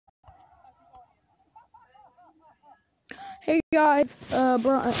Hey guys,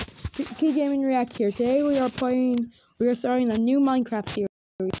 Key Gaming React here. Today we are starting a new Minecraft series.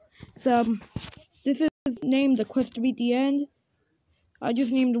 So, this is named The Quest to Beat the End. I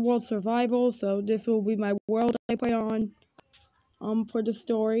just named the world Survival, so this will be my world I play on, for the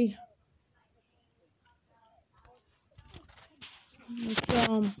story.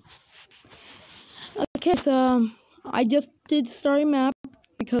 So, I just did story map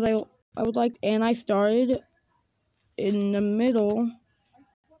because I would like, and I started in the middle.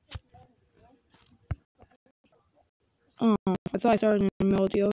 I thought I started in the middle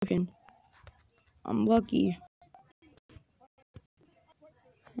of the ocean. I'm lucky.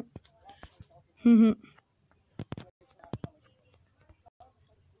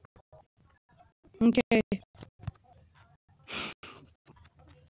 Okay.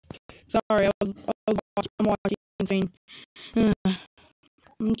 Sorry, I'm watching something.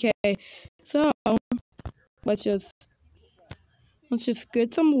 Okay, so let's just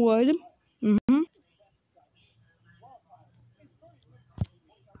get some wood.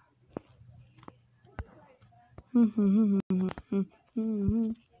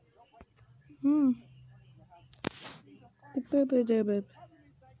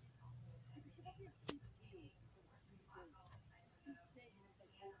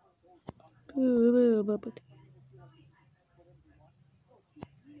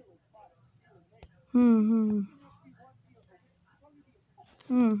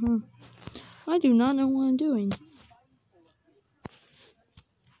 I do not know what I'm doing.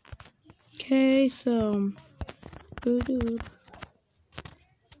 Okay, so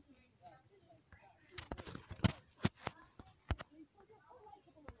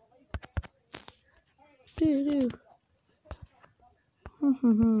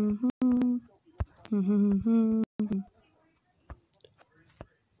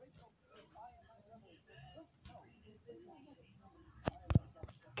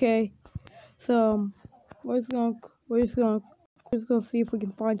okay, so we're just gonna see if we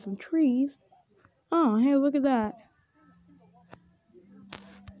can find some trees. Oh, hey, look at that.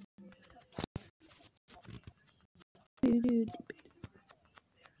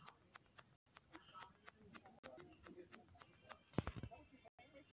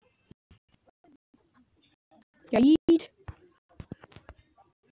 Yeah, eat.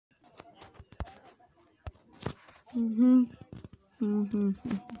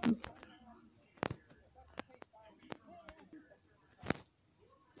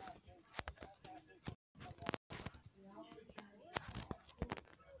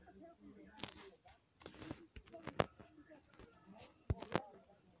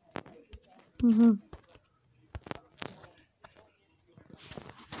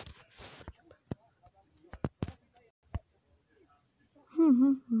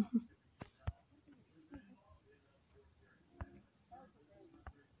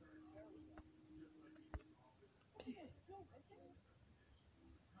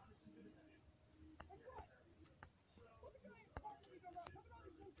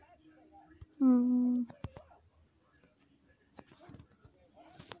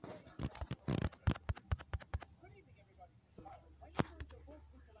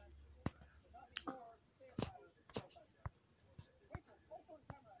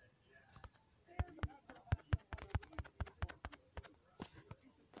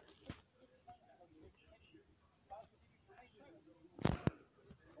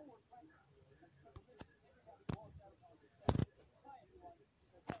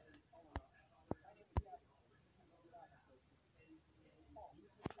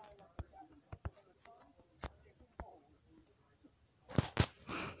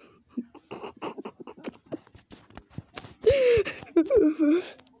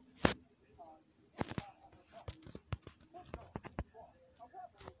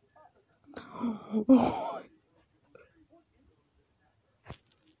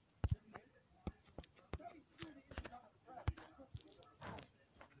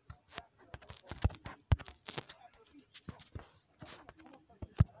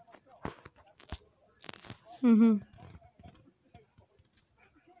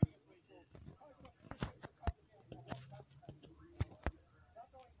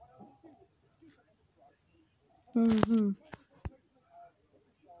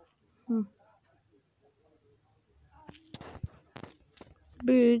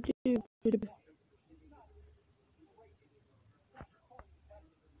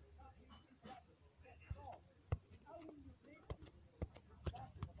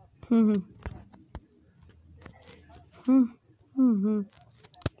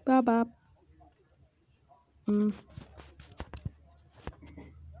 Bop bop.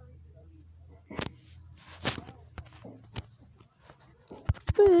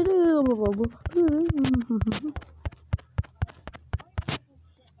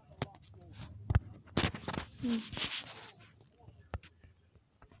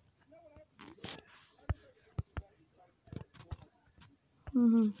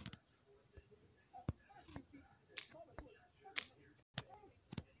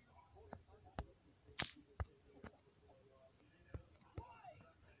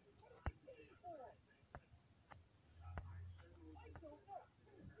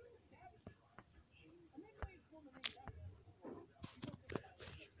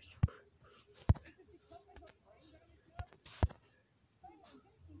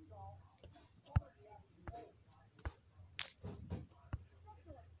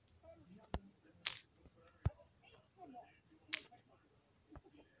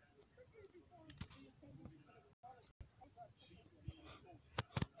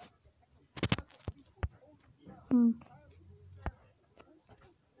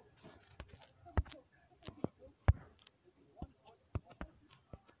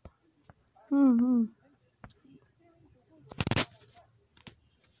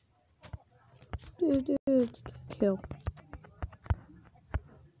 Kill.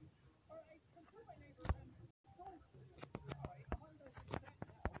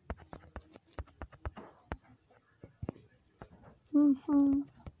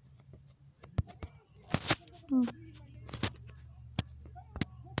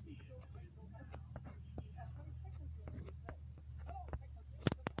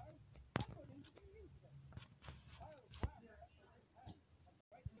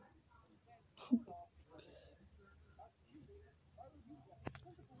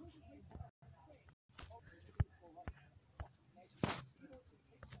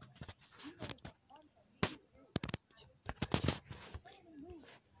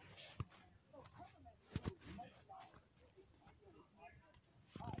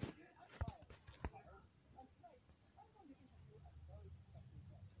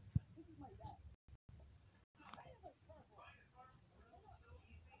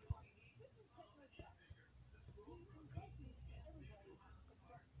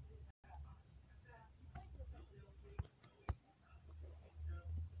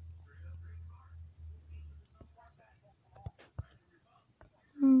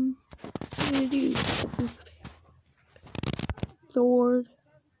 Sword.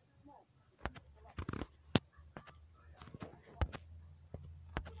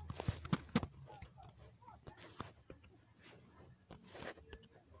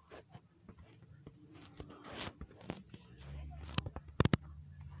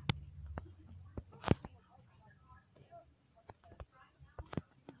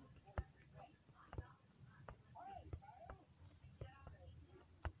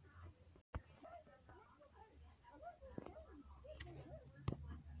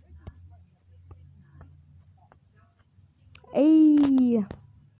 Ayy.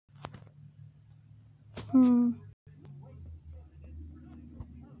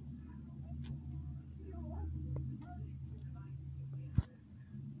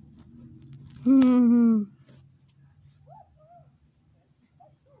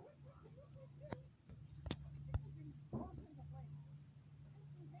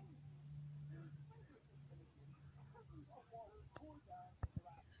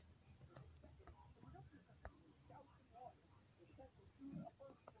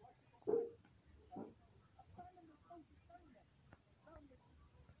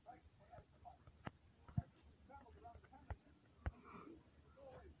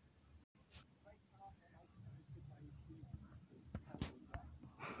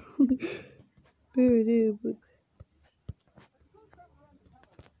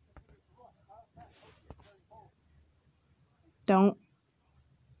 Don't.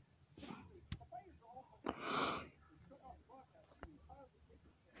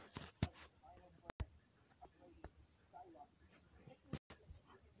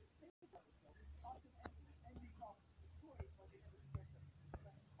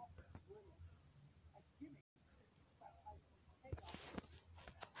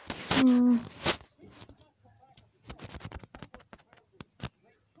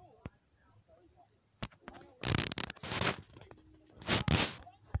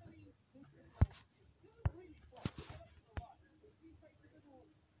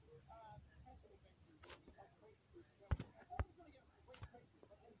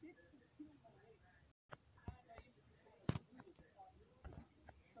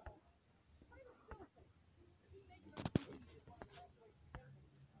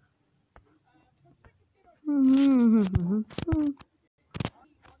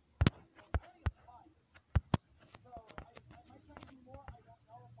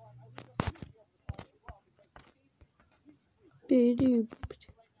 Here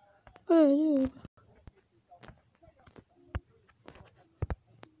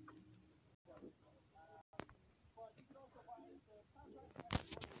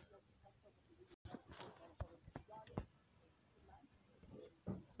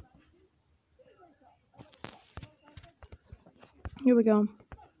we go.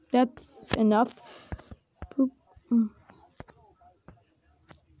 That's enough. Boop.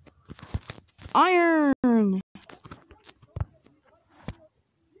 Iron!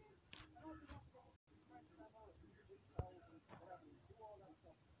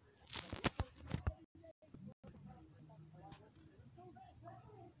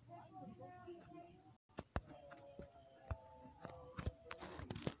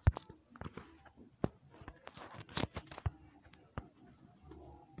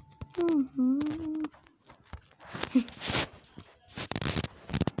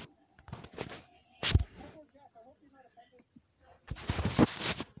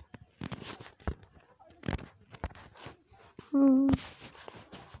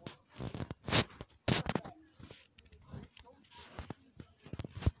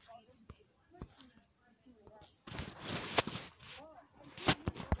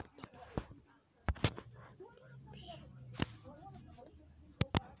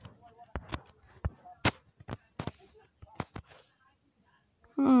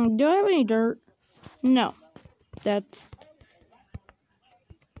 Do I have any dirt? No. That's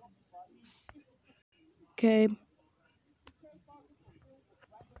okay.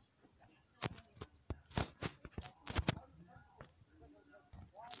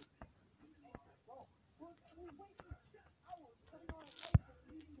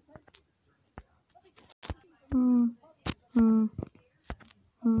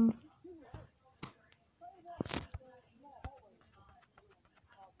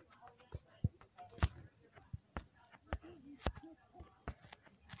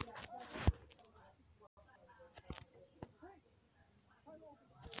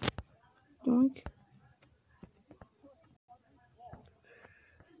 Doink.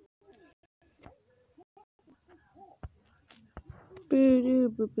 Boo-doo,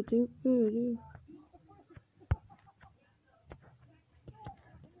 boo-ba-doo, boo-doo.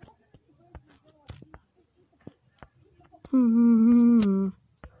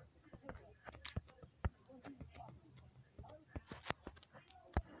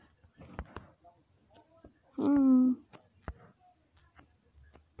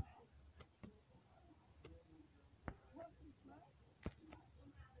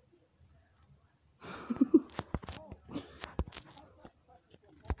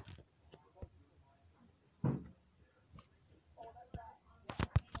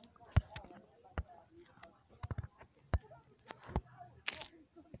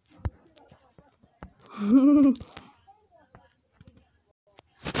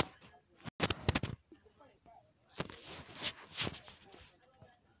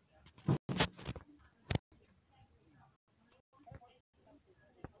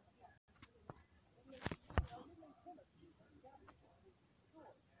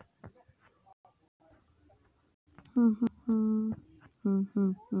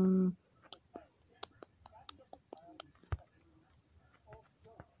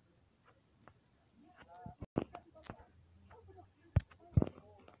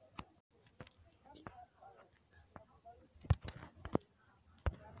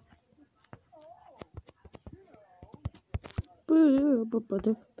 Boo-doo,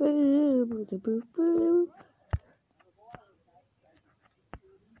 boo-ba-doo, boo-doo, boo-doo, boo-boo.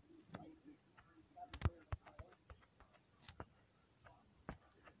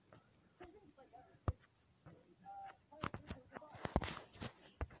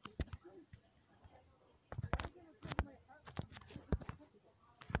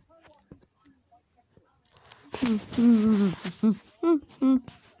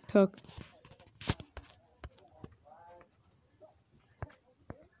 Cook.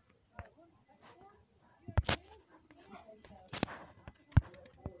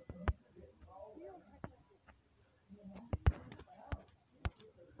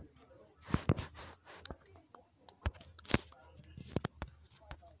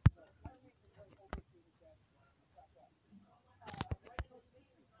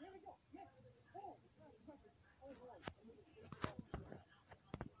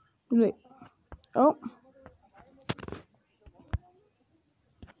 Wait. Oh.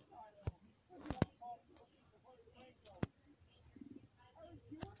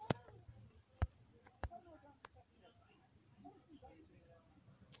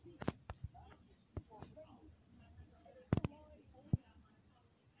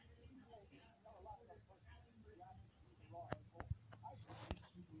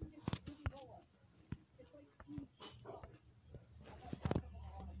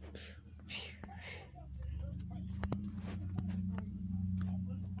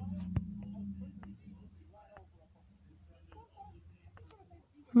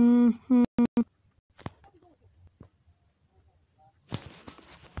 Mm-hmm.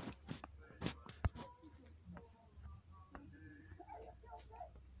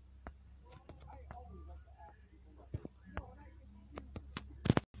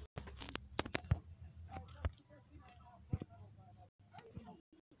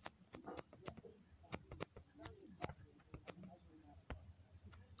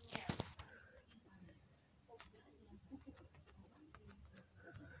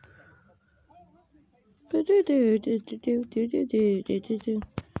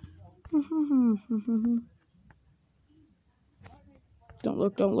 Don't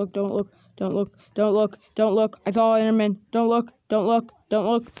look, don't look, don't look, don't look, don't look, don't look. I saw Enderman. Don't look, don't look, don't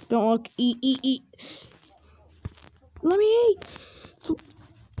look, don't look. Eat, eat, eat. Let me eat.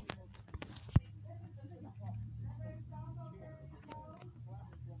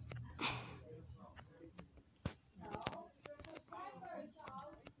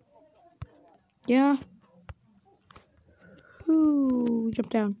 Yeah. Ooh, jump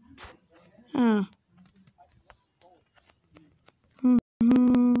down. Ah.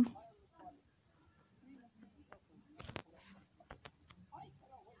 Mm-hmm.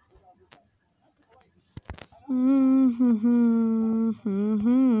 Mm-hmm. Mm-hmm.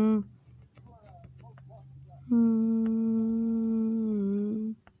 Mm-hmm.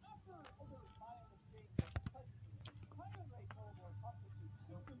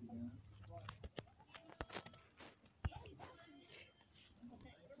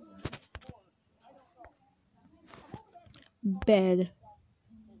 Bed.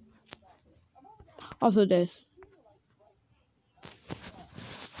 Also this.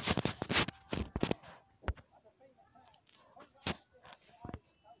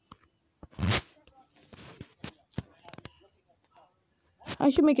 I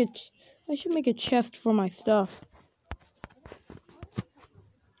should make a chest for my stuff.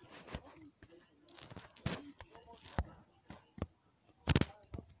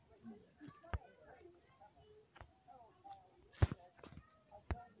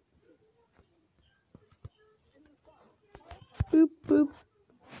 Boop boop.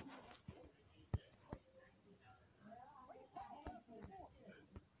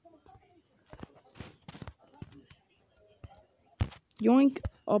 Yoink.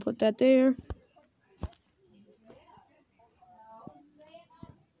 I'll put that there.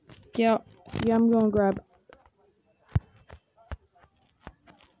 Yeah. Yeah, I'm gonna grab.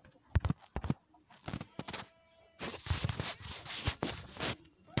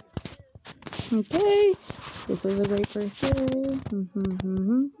 Okay. This was a great first day.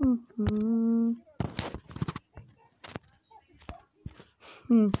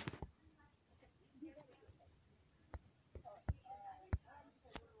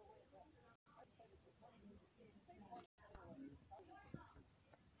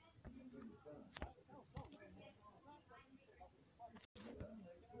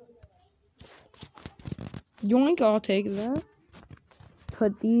 Yoink, I'll take that.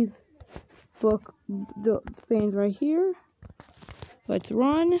 Put these the fans right here. Let's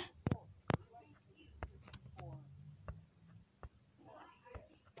run.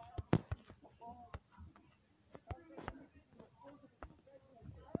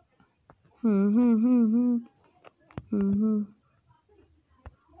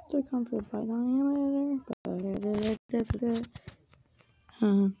 Circumference by diameter.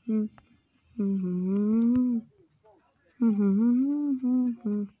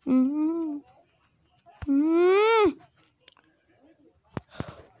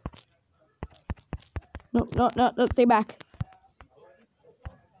 No, no, no, no, stay back.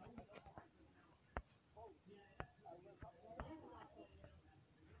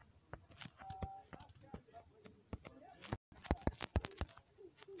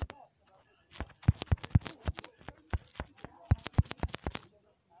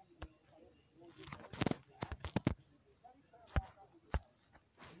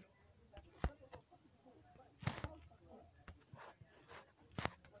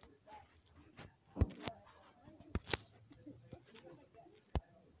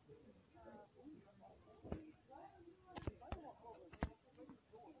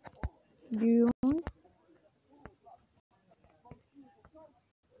 You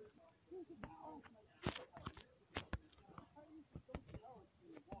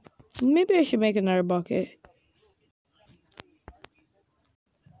maybe I should make another bucket.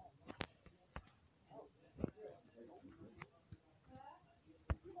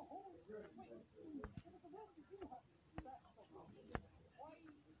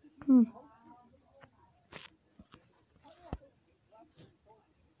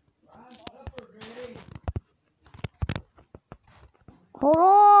 Hold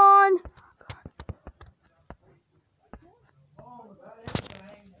on.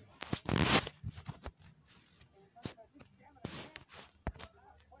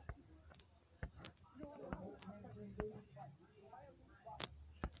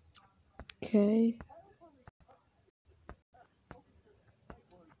 Okay.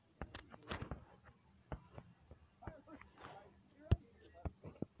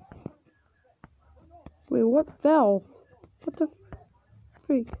 Wait, what fell? What the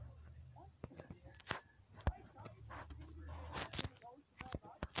freak?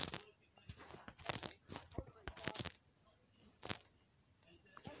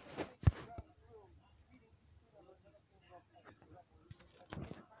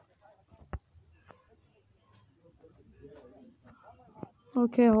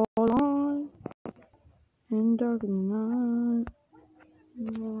 Okay, hold on. In dark night.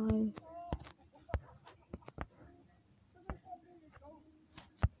 Light.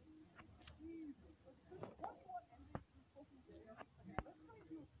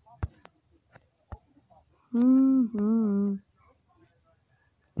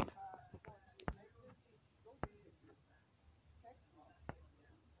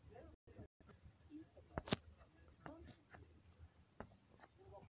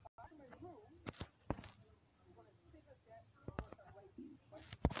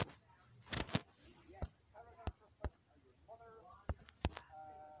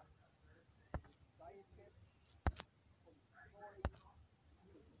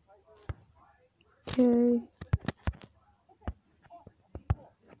 Okay.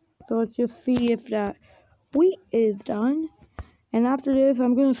 So let's just see if that wheat is done. And after this,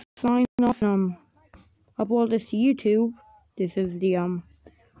 I'm gonna sign off and upload this to YouTube. This is the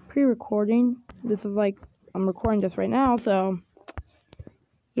pre-recording. This is like I'm recording this right now, so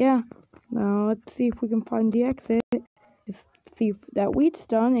yeah. Now let's see if we can find the exit. Just see if that wheat's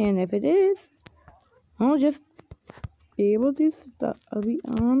done, and if it is, I'll just be able to do stuff.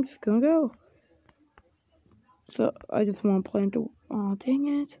 I'm just gonna go. So I just want to plant the. Oh dang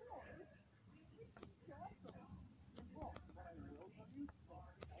it!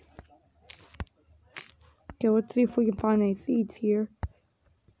 Okay, let's see if we can find any seeds here.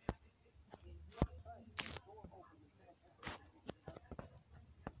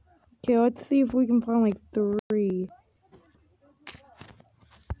 Okay, let's see if we can find like 3.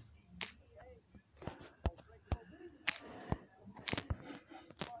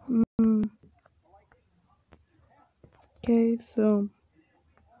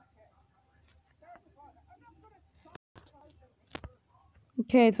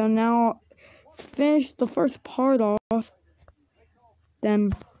 Okay, so now finish the first part off.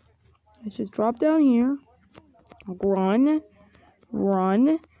 Then let's just drop down here. Run.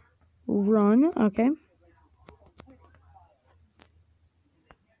 Okay.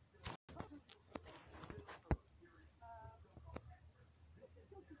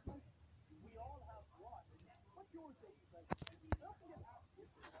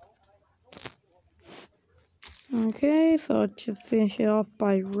 Okay, so let's just finish it off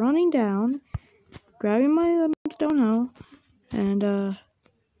by running down, grabbing my stone hoe, and oh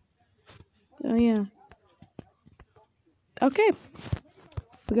yeah. Okay,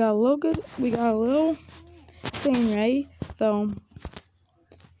 we got a little thing ready. So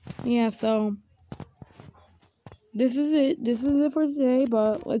yeah, so this is it. This is it for today.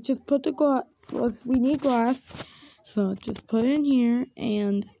 But let's just put the glass. We need glass, so just put it in here.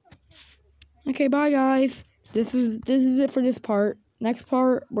 And okay, bye guys. This is it for this part. Next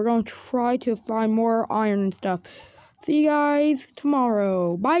part, we're gonna try to find more iron and stuff. See you guys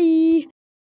tomorrow. Bye.